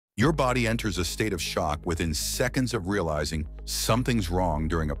Your body enters a state of shock within seconds of realizing something's wrong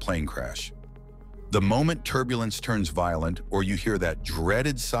during a plane crash. The moment turbulence turns violent or you hear that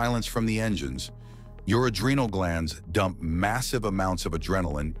dreaded silence from the engines, your adrenal glands dump massive amounts of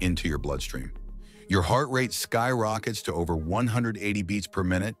adrenaline into your bloodstream. Your heart rate skyrockets to over 180 beats per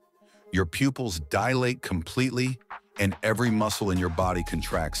minute, your pupils dilate completely, and every muscle in your body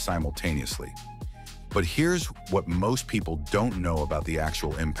contracts simultaneously. But here's what most people don't know about the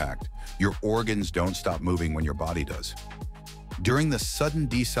actual impact. Your organs don't stop moving when your body does. During the sudden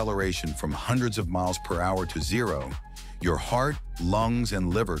deceleration from hundreds of miles per hour to zero, your heart, lungs,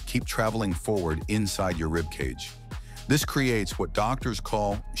 and liver keep traveling forward inside your rib cage. This creates what doctors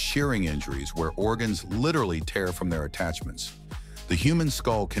call shearing injuries, where organs literally tear from their attachments. The human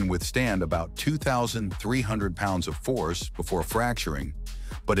skull can withstand about 2,300 pounds of force before fracturing,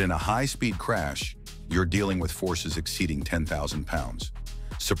 but in a high-speed crash, you're dealing with forces exceeding 10,000 pounds.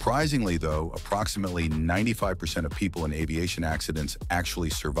 Surprisingly, though, approximately 95% of people in aviation accidents actually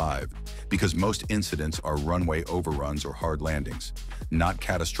survive because most incidents are runway overruns or hard landings, not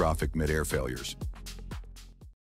catastrophic mid-air failures.